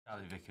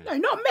No,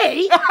 not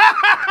me.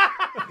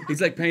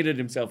 He's like painted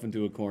himself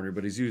into a corner,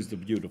 but he's used a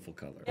beautiful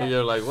color. And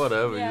you're like,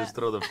 whatever, you just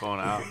throw the phone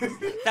out.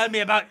 Tell me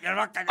about your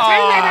rock.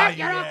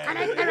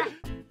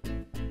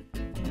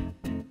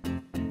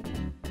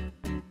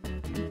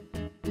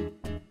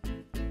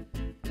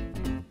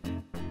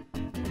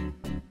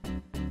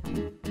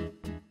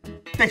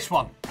 This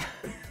one.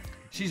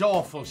 She's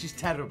awful. She's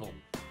terrible.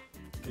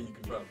 Can you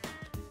confirm?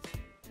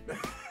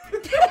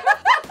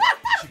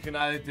 She can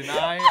either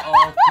deny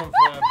or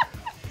confirm.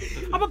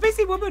 I'm a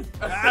busy woman.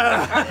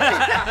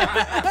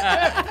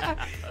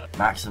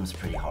 Maxim's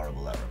pretty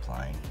horrible at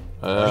replying.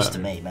 At least to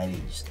me. Maybe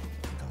he just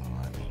doesn't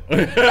like me.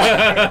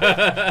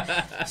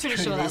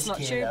 Pretty sure that's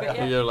not true, but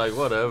yeah. You're like,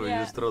 whatever, you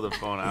just throw the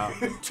phone out.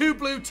 2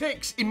 blue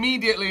ticks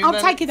immediately. And I'm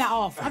then... taking that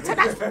off.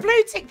 That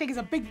blue tick thing is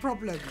a big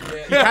problem.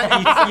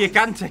 You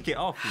can take it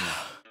off.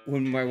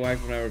 When my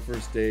wife and I were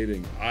first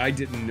dating, I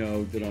didn't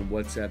know that on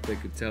WhatsApp they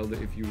could tell that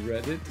if you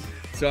read it.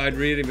 So I'd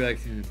read it and be like,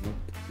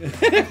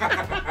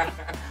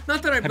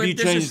 not that I. Have you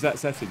changed that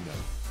setting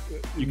though?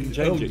 You can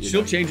change it.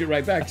 She'll change it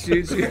right back.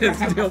 She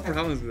has no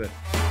problems with it.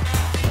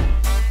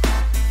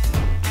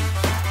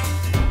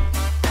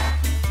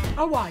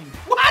 A wine.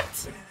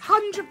 What?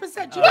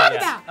 100%. Do you remember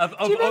that? Do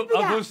you remember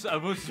that? I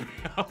was.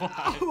 A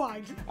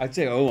wine. I'd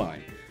say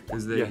Owen.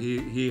 Is that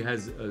he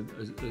has a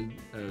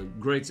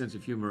great sense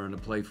of humor and a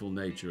playful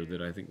nature that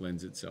I think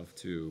lends itself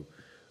to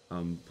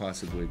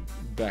possibly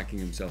backing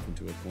himself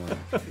into a corner.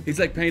 He's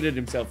like painted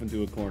himself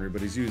into a corner,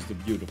 but he's used a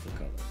beautiful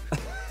color.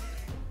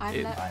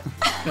 I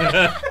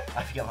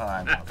forget my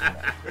line.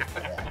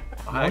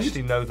 I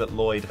actually know that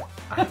Lloyd.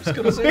 I was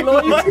going to say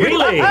Lloyd.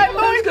 Really? I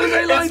was going to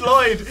say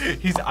Lloyd.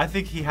 It's Lloyd. I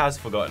think he has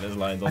forgotten his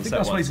lines on I think set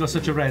that's why once. he's got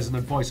such a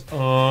resonant voice.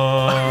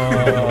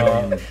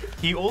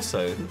 He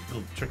also,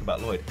 little trick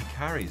about Lloyd, he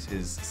carries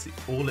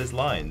all his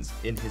lines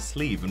in his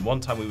sleeve. And one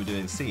time we were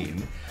doing a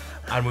scene,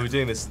 and we were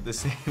doing this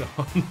scene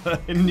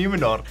in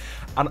Numenor,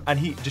 and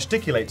he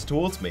gesticulates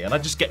towards me, and I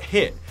just get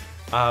hit.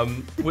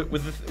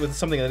 With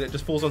something and it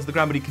just falls onto the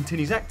ground, but he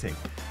continues acting.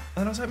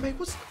 And I was like, mate,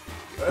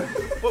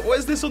 what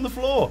is this on the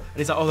floor? And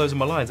he's like, oh, those are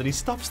my lines. And he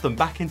stuffs them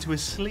back into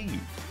his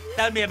sleeve.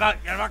 Tell me about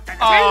your rock.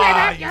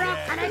 I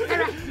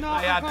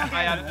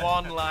had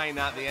one line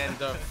at the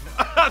end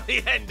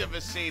of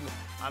a scene,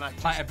 and I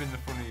Might have been the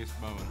funniest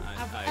moment.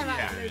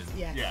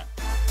 Yeah.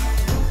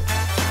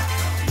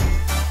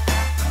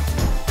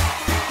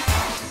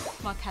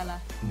 Markella.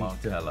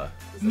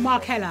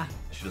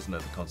 She doesn't know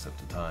the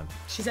concept of time.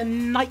 She's a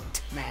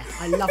nightmare.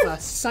 I love her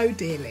so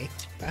dearly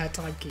for her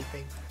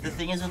timekeeping. The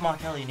thing is with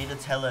Markella, you need to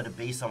tell her to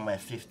be somewhere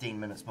 15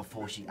 minutes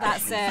before she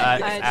That's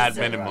actually... it. At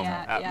minimum.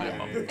 At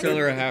minimum. Tell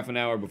her a half an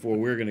hour before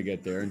we're going to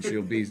get there, and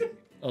she'll be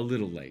a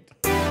little late.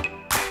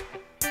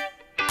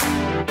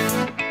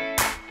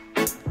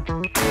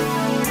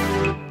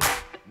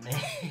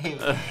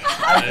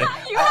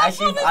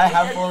 I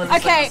have fallen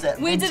asleep. Okay,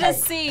 we did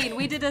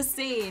a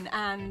scene,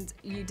 and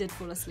you did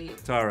fall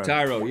asleep.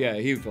 Tyro, yeah,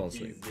 he would fall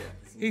asleep.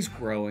 He's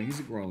growing. He's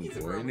a growing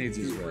boy. He needs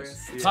his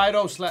rest.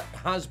 Tyro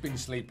has been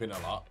sleeping a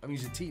lot. I mean,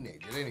 he's a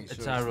teenager, isn't he?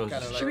 So Tyro's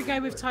Should we go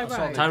with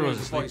Tyro? Tyro's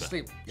a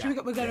sleeper.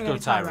 We're going to go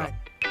with Tyro.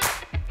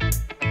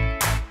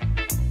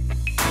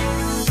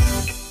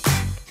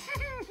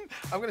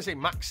 I'm going to say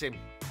Maxim.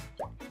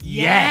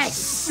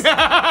 Yes!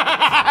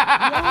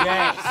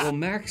 Yes! Well,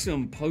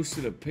 Maxim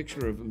posted a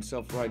picture of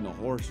himself riding a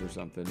horse or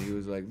something. He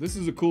was like, this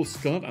is a cool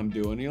stunt I'm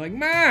doing. You're like,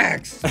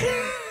 Max!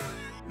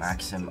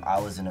 Maxim, I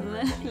was in a room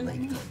and he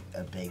leaked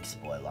a big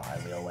spoiler.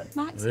 We all went,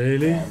 Maxim?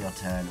 Really? Yeah, your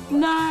turn.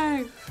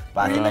 No.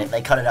 But I think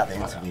they cut it out the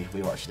interview.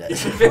 We watched it.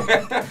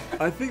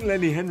 I think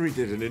Lenny Henry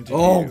did an interview.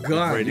 Oh,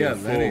 God, Radio yeah,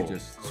 4. Lenny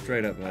just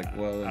straight up like,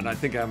 well... And I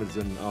think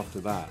Amazon,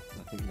 after that,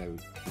 I think they,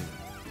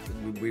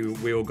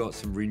 we all got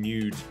some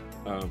renewed...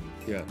 rules.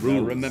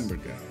 Remember,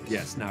 guys.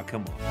 Yes, now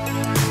come on.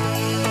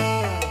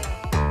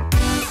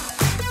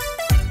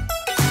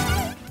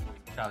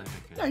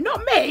 No,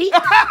 not me.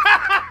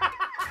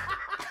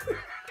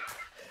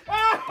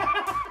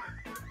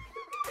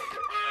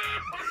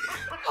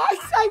 I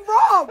say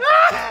Rob.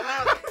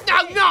 No,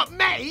 not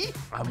me.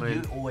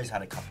 You always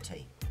had a cup of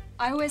tea.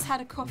 I always had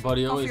a coffee. But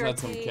he always or had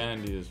tea. some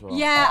candy as well.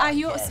 Yeah, I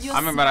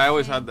remember I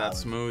always had that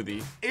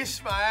smoothie.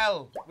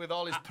 Ismael with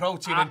all his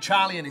protein and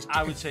Charlie and his.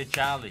 I would say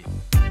Charlie.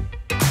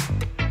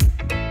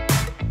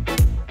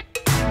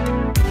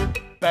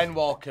 Ben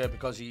Walker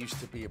because he used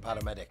to be a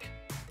paramedic.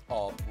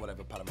 Or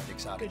whatever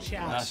paramedics are. Good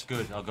shout. That's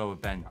good. I'll go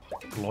with Ben.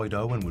 Lloyd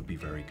Owen would be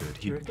very good.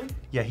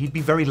 He'd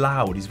be very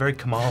loud. He's very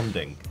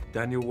commanding.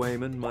 Daniel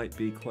Wayman might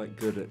be quite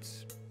good at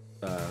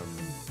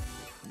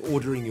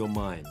ordering your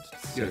mind.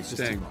 So Yeah,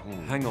 staying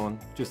home. Hang on.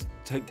 Just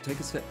take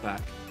a step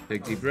back.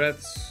 Take deep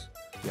breaths.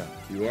 Yeah.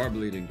 You are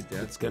bleeding to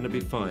death. It's going to be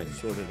fine.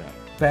 Sort it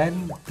out.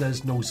 Ben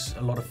knows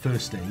a lot of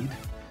first aid.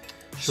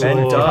 So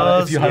Ben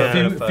does, if you have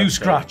yeah, a few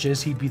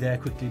scratches, he'd be there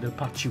quickly to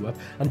patch you up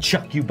and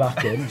chuck you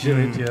back in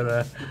during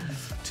to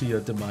your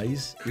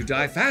demise. You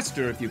die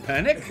faster if you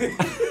panic.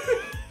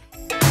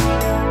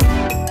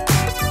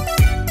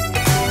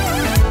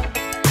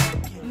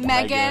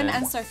 Megan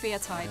and Sophia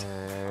tied.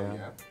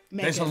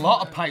 There's a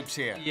lot of pipes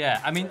here.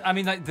 Yeah, I mean,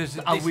 like there's.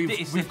 And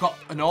we've got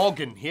an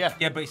organ here.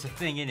 Yeah, but it's a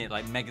thing, innit?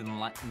 Like Megan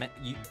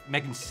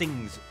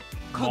sings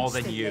more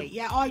than Constantly. you.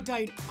 Yeah, I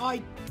don't.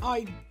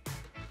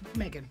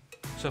 Megan.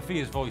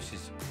 Sophia's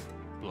voices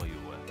blow you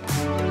away.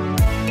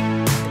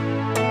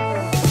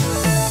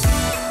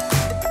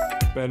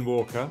 Ben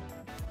Walker.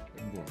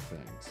 Well,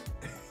 thanks.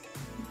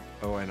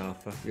 Owen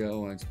Arthur. Yeah,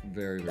 Owen's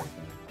very, very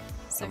funny.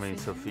 I mean,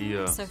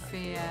 Sophia.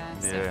 Sophia.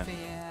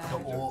 The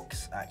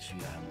orcs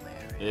actually are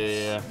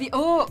hilarious. Yeah. The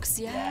orcs,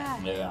 yeah.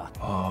 Yeah.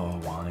 Oh,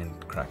 wine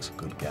cracks a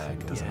good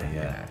gag, doesn't it?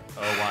 Yeah.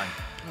 Oh, wine.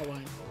 Oh,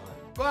 wine.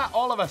 Well,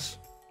 all of us.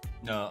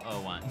 No,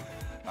 oh, wine.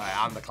 I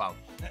am the clown.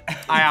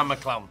 I am a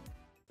clown.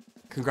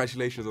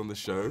 Congratulations on the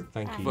show.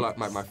 Thank you. I feel like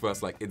my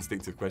first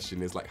instinctive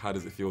question is how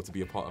does it feel to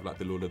be a part of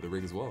the Lord of the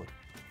Rings world?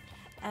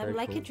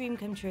 Like a dream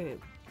come true.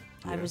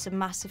 I was a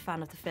massive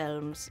fan of the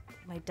films.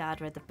 My dad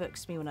read the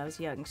books to me when I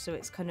was young, so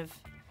it's kind of...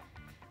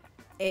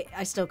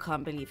 I still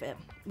can't believe it.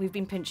 We've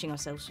been pinching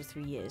ourselves for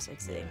 3 years, I'd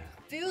say.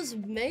 Feels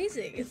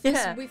amazing.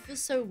 We feel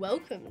so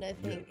welcomed, I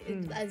think.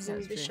 As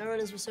in, the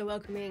showrunners were so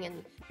welcoming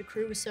and the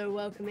crew was so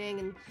welcoming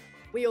and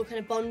we all kind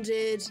of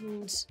bonded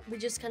and we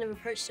just kind of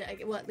approached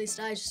it, well, at least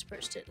I just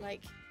approached it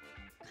like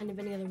kind of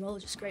any other role,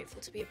 just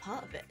grateful to be a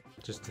part of it.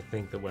 Just to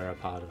think that we're a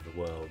part of the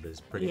world is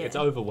pretty... It's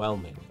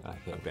overwhelming, I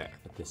think,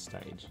 at this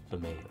stage, for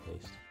me at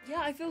least.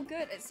 Yeah, I feel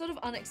good. It's sort of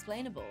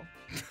unexplainable.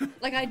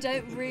 Like, I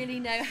don't really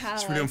know how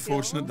It's really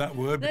unfortunate, that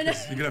word,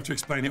 because you're going to have to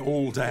explain it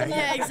all day.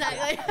 Yeah,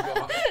 exactly.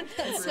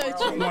 That's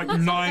so true. Like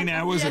 9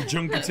 hours of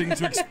junketing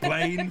to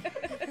explain.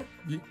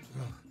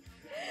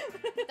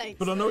 Thanks.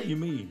 But I know what you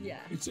mean. Yeah.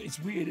 It's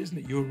weird, isn't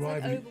it? You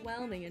arrive like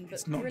overwhelming and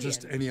it's not brilliant.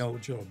 just any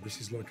old job.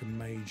 This is like a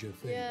major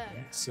thing. Yeah.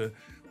 It's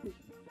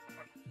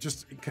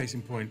just a case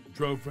in point,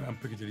 drove around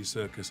Piccadilly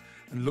Circus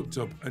and looked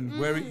up, and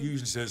where it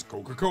usually says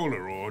Coca-Cola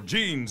or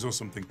jeans or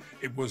something,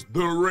 it was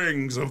the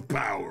Rings of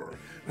Power.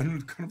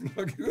 And kind of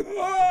like,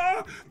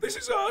 this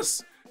is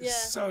us. Yeah.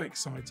 It's so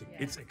exciting. Yeah.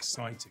 It's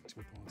exciting to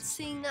be part of.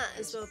 Seeing that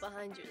as well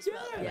behind you as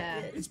well. Yeah.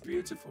 It's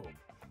beautiful.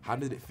 How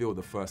did it feel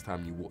the first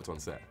time you walked on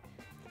set?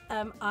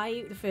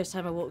 The first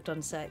time I walked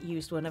on set,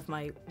 used one of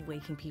my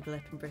waking people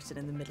up in Britain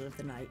in the middle of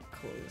the night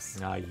calls.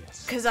 Ah,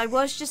 yes. Because I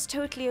was just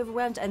totally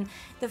overwhelmed. And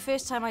the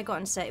first time I got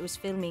on set, it was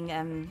filming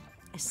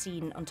a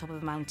scene on top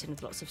of a mountain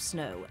with lots of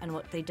snow. And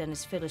what they'd done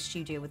is fill a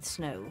studio with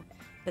snow,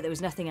 but there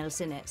was nothing else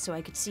in it. So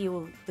I could see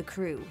all the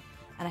crew,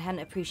 and I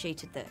hadn't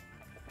appreciated that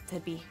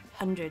there'd be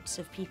hundreds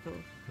of people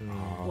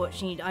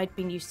watching. I'd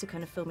been used to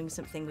kind of filming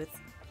something with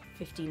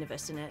 15 of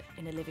us in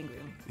a living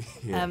room.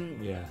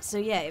 So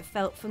yeah, it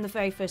felt from the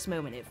very first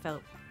moment, it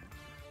felt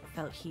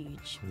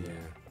huge. Yeah.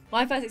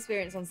 My first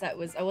experience on set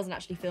was I wasn't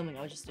actually filming,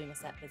 I was just doing a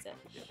set visit.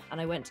 And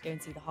I went to go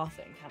and see the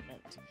Hartford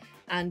encampment.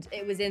 And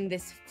it was in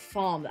this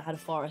farm that had a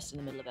forest in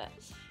the middle of it.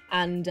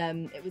 And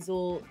it was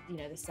all,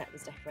 the set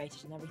was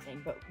decorated and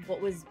everything. But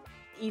what was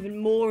even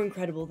more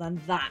incredible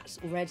than that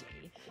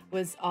already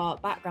was our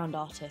background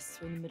artists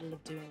were in the middle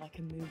of doing like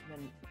a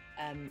movement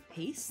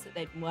piece that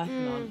they'd been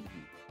working on.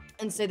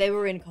 And so they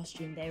were in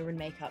costume, they were in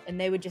makeup, and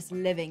they were just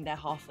living their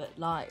Hartford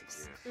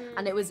lives.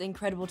 And it was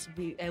incredible to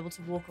be able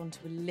to walk onto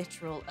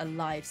a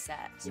live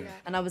set. Yeah.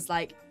 And I was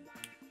like,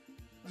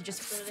 you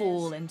just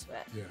fall into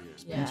it. Yeah,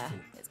 it's beautiful.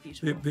 It's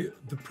beautiful.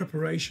 The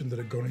preparation that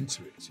had gone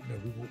into it,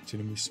 we walked in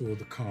and we saw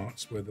the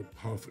carts where the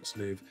Harfords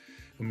live,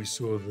 and we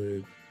saw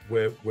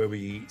where we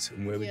eat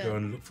and where we go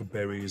and look for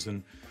berries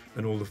and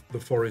all the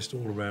forest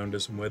all around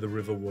us and where the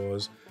river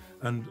was.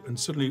 And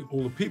suddenly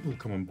all the people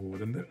come on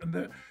board, and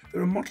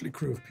they're a motley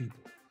crew of people.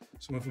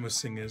 Some of them are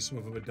singers, some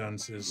of them are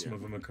dancers, some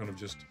of them are kind of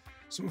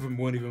some of them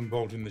weren't even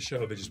involved in the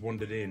show, they just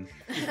wandered in.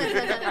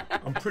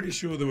 I'm pretty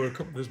sure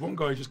there's one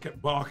guy who just kept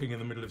barking in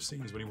the middle of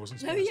scenes when he wasn't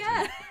supposed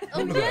to.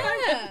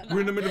 We're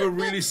in the middle of a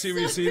really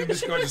serious scene, and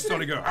this guy just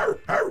started going, arr,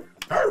 arr,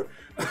 arr.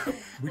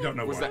 We don't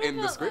know Was that in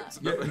the script?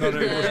 Yeah, no,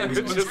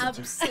 it wasn't.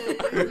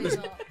 Absolutely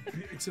not.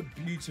 It's a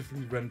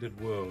beautifully rendered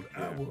world.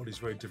 Our world is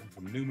very different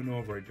from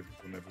Numenor, very different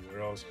from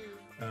everywhere else.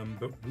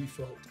 But we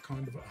felt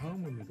kind of at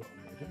home when we got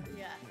on there, didn't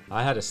we? Yeah.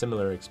 I had a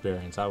similar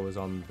experience. I was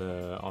on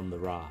the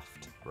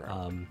raft,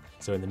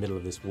 so in the middle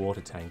of this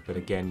water tank. But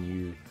again,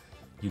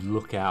 you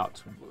look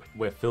out.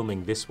 We're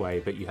filming this way,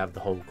 but you have the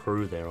whole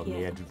crew there on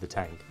the edge of the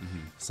tank.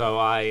 So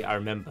I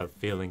remember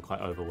feeling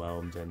quite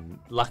overwhelmed, and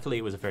luckily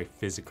it was a very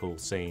physical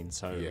scene,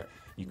 so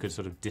you could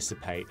sort of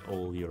dissipate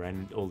all the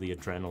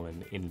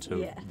adrenaline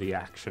into the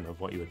action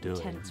of what you were doing.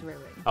 Intense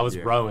rowing. I was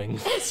rowing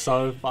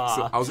so far.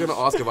 So I was going to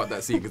ask about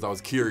that scene because I was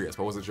curious,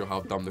 but I wasn't sure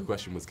how dumb the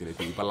question was going to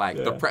be. But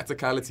the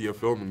practicality of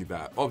filming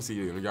that, obviously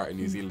you're out in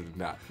New Zealand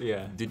and that.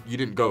 Yeah. You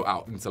didn't go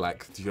out into the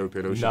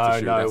Ethiopian Ocean to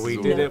shoot? No, we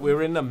did it. We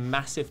were in a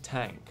massive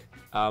tank.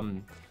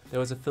 There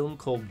was a film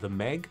called The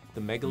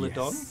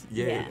Megalodon,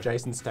 with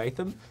Jason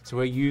Statham. So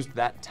we used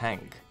that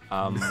tank.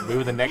 We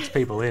were the next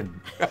people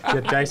in. We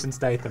had Jason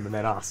Statham and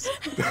then us.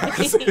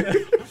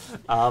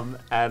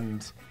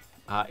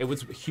 It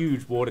was a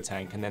huge water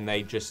tank, and then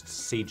they just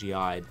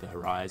CGI'd the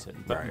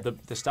horizon.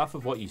 But the stuff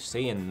of what you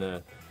see in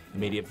the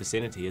immediate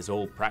vicinity is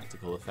all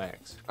practical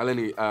effects.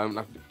 Eleni,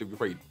 you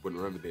probably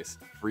wouldn't remember this.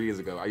 3 years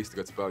ago, I used to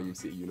go to Birmingham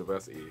City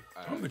University.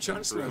 I'm the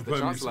Chancellor of the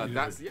Birmingham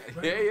Chancellor. City.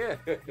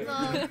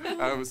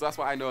 Yeah. So that's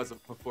why I know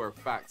for a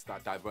fact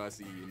that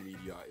diversity in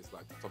media is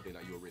like something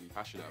that you're really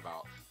passionate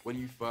about. When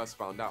you first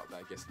found out that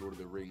I guess Lord of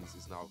the Rings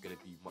is now going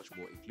to be much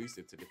more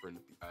inclusive to different,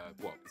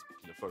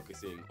 it's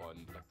focusing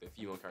on like the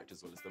female characters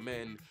as well as the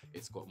men.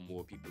 It's got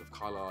more people of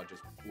color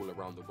just all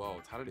around the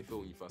world. How did it feel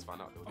when you first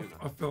found out they were doing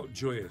that? I felt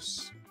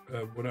joyous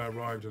when I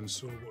arrived and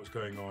saw what was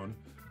going on.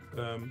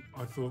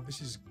 I thought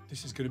this is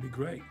going to be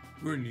great.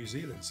 We're in New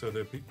Zealand, so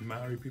there are people,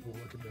 Maori people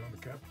working behind the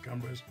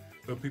cameras.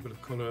 There are people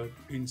of colour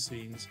in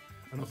scenes,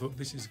 and I thought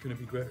this is going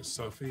to be great.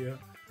 Sophia,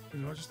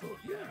 I just thought,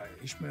 yeah,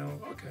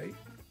 Ishmael, okay,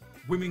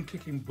 women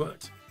kicking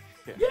butt,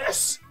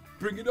 yes,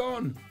 bring it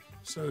on.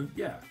 So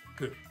yeah,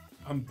 good.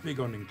 I'm big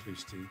on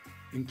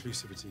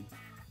inclusivity,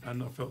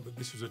 and I felt that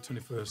this was a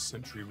 21st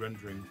century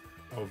rendering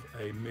of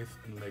a myth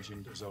and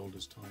legend as old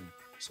as time.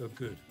 So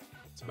good.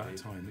 It's about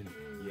time, isn't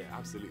it? Yeah,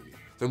 absolutely.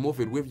 So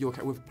Morfydd, with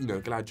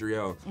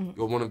Galadriel,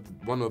 you're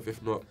one of,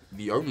 if not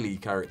the only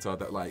character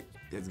that like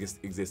has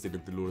existed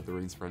in the Lord of the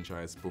Rings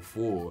franchise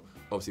before.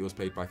 Obviously, it was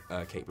played by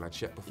Cate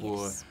Blanchett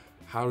before. Yes.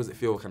 How does it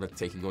feel, kind of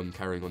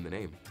carrying on the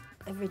name?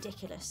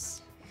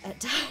 Ridiculous at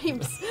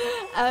times,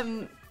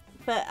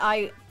 but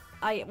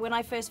when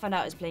I first found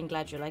out I was playing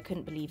Galadriel, I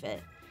couldn't believe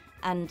it,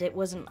 and it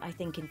wasn't, I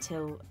think,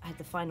 until I had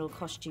the final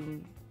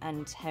costume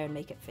and hair and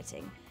makeup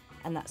fitting.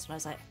 And that's when I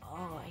was like,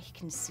 oh, I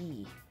can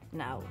see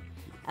now.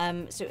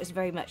 So it was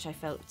very much, I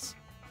felt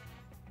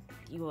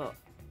you were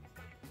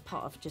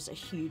part of just a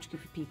huge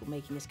group of people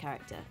making this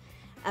character.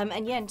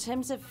 And yeah, in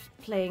terms of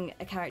playing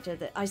a character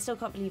that I still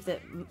can't believe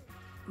that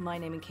my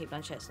name and Cate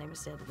Blanchett's name are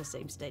still in the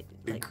same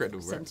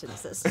Incredible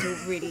sentence. That's still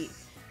really,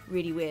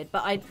 really weird.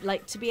 But I'd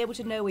like to be able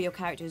to know where your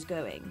character is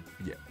going.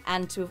 Yeah.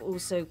 And to have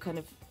also kind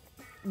of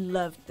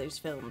loved those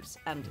films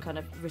and kind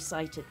of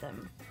recited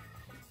them.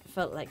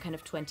 Felt like kind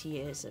of 20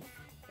 years of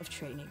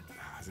training.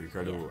 That's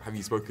incredible. Yeah. Have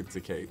you spoken to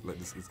Cate? Like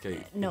this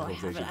Cate? No, I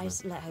haven't. I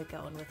just let her go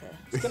on with it.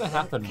 It's going to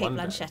happen Cate one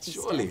day. Blanchett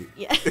Surely.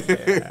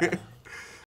 Yeah.